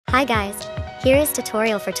Hi guys, here is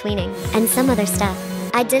tutorial for tweening and some other stuff.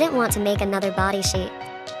 I didn't want to make another body sheet.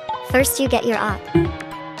 First you get your op.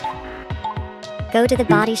 Go to the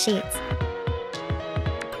body sheets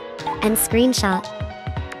and screenshot.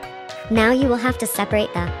 Now you will have to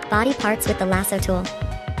separate the body parts with the lasso tool.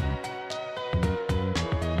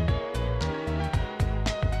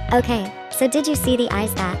 Okay, so did you see the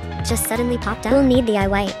eyes that just suddenly popped up? We'll need the eye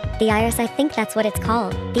white, the iris, I think that's what it's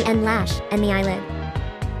called, the end lash, and the eyelid.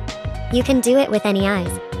 You can do it with any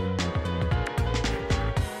eyes.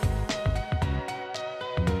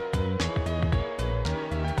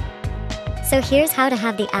 So here's how to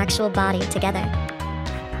have the actual body together.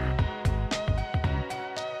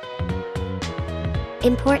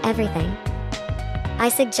 Import everything. I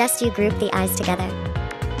suggest you group the eyes together.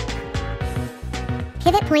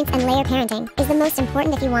 Pivot points and layer parenting is the most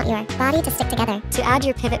important if you want your body to stick together. To add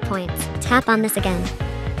your pivot points, tap on this again.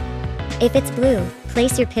 If it's blue,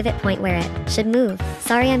 place your pivot point where it should move.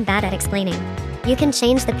 Sorry, I'm bad at explaining. You can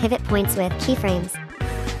change the pivot points with keyframes.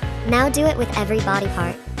 Now do it with every body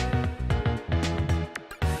part.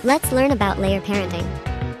 Let's learn about layer parenting.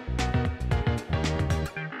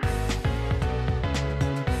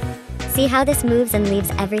 See how this moves and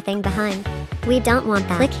leaves everything behind? We don't want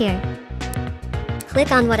that. Click here.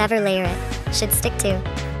 Click on whatever layer it should stick to.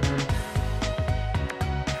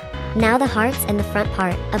 Now the hearts and the front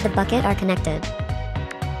part of the bucket are connected.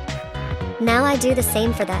 Now I do the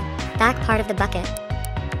same for the back part of the bucket.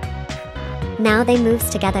 Now they moves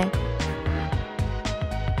together.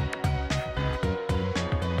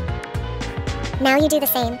 Now you do the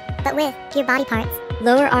same, but with your body parts.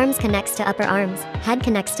 Lower arms connects to upper arms, head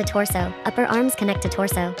connects to torso, upper arms connect to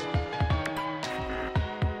torso.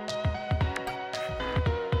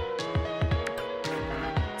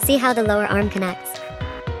 See how the lower arm connects.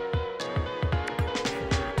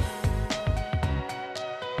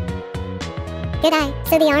 Good eye.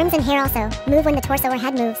 So the arms and hair also move when the torso or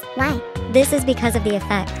head moves. Why? This is because of the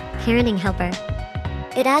effect, parenting helper.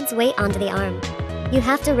 It adds weight onto the arm. You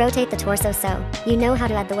have to rotate the torso so you know how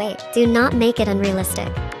to add the weight. Do not make it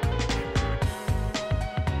unrealistic.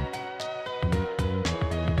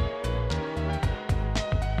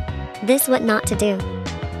 This what not to do.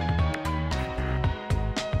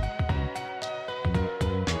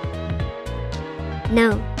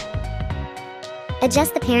 No.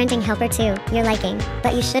 Adjust the parenting helper to your liking,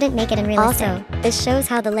 but you shouldn't make it unrealistic. Also, this shows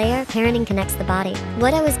how the layer parenting connects the body.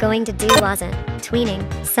 What I was going to do wasn't tweening,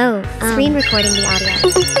 so screen recording the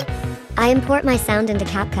audio. I import my sound into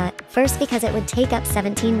CapCut, first because it would take up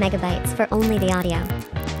 17 megabytes for only the audio.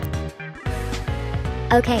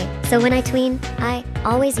 Okay, so when I tween, I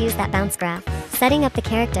always use that bounce graph. Setting up the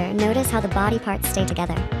character, notice how the body parts stay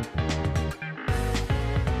together.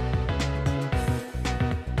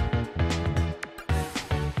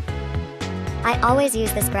 I always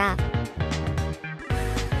use this graph.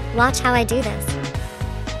 Watch how I do this.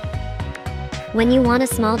 When you want a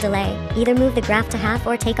small delay, either move the graph to half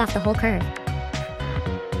or take off the whole curve.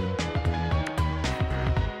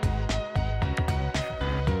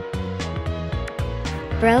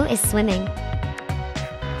 Bro is swimming.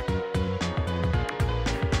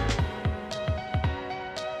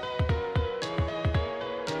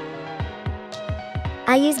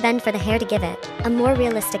 I use bend for the hair to give it a more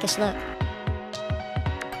realistic-ish look.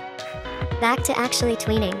 Back to actually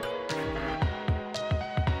tweening.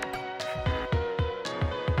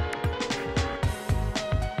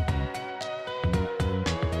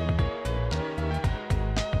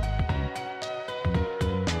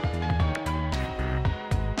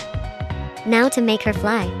 Now to make her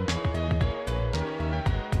fly.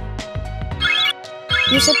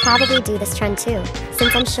 You should probably do this trend too,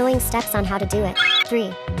 since I'm showing steps on how to do it.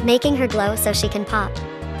 3. Making her glow so she can pop.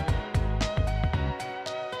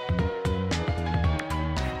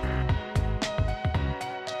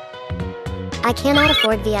 I cannot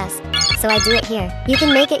afford VS, so I do it here. You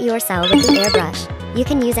can make it yourself with the airbrush. You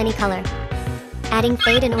can use any color. Adding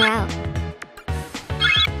fade in or out.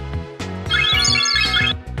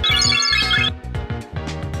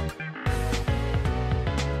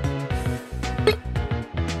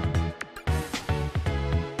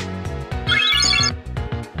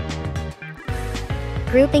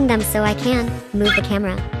 Grouping them so I can move the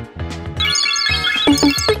camera.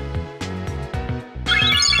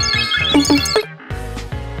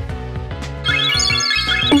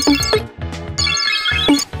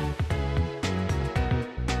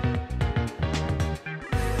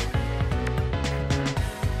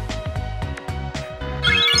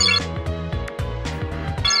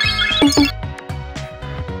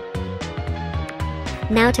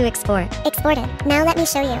 Now to export. Exported. Now let me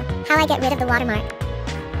show you how I get rid of the watermark.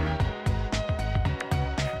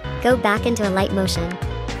 Go back into alight motion.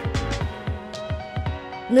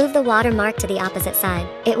 Move the watermark to the opposite side.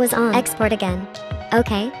 It was on. Export again.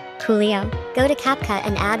 Okay, coolio. Go to CapCut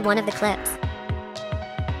and add one of the clips.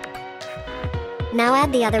 Now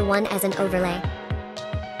add the other one as an overlay.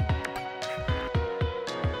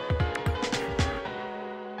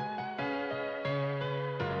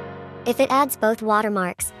 If it adds both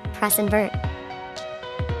watermarks, press invert.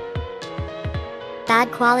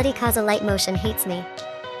 Bad quality cause alight motion hates me.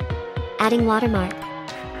 Adding watermark.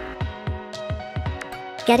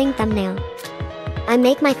 Getting thumbnail. I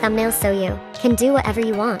make my thumbnails so you can do whatever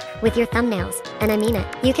you want with your thumbnails, and I mean it.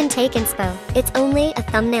 You can take inspo. It's only a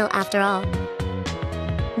thumbnail after all.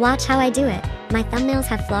 Watch how I do it. My thumbnails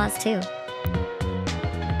have flaws too.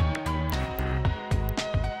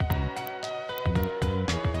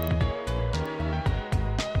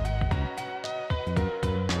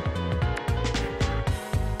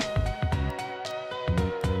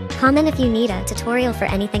 Comment if you need a tutorial for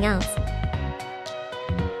anything else.